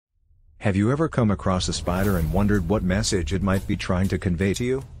Have you ever come across a spider and wondered what message it might be trying to convey to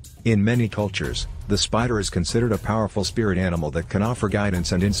you? In many cultures, the spider is considered a powerful spirit animal that can offer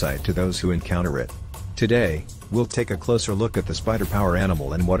guidance and insight to those who encounter it. Today, we'll take a closer look at the spider power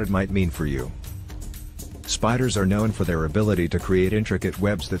animal and what it might mean for you. Spiders are known for their ability to create intricate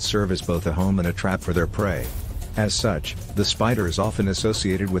webs that serve as both a home and a trap for their prey. As such, the spider is often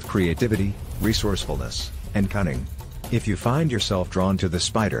associated with creativity, resourcefulness, and cunning. If you find yourself drawn to the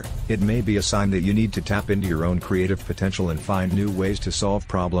spider, it may be a sign that you need to tap into your own creative potential and find new ways to solve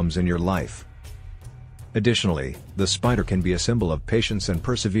problems in your life. Additionally, the spider can be a symbol of patience and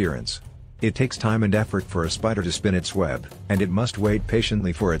perseverance. It takes time and effort for a spider to spin its web, and it must wait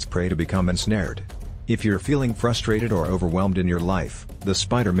patiently for its prey to become ensnared. If you're feeling frustrated or overwhelmed in your life, the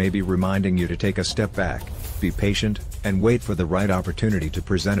spider may be reminding you to take a step back, be patient, and wait for the right opportunity to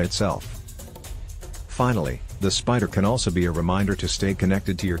present itself. Finally, the spider can also be a reminder to stay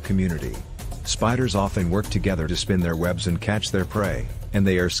connected to your community. Spiders often work together to spin their webs and catch their prey, and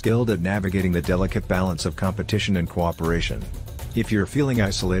they are skilled at navigating the delicate balance of competition and cooperation. If you're feeling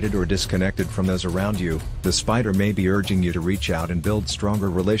isolated or disconnected from those around you, the spider may be urging you to reach out and build stronger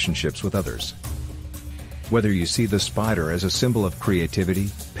relationships with others. Whether you see the spider as a symbol of creativity,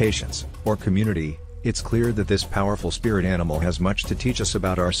 patience, or community, it's clear that this powerful spirit animal has much to teach us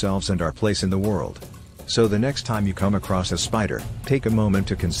about ourselves and our place in the world. So the next time you come across a spider, take a moment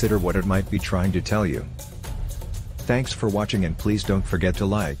to consider what it might be trying to tell you. Thanks for watching, and please don't forget to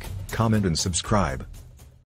like, comment and subscribe.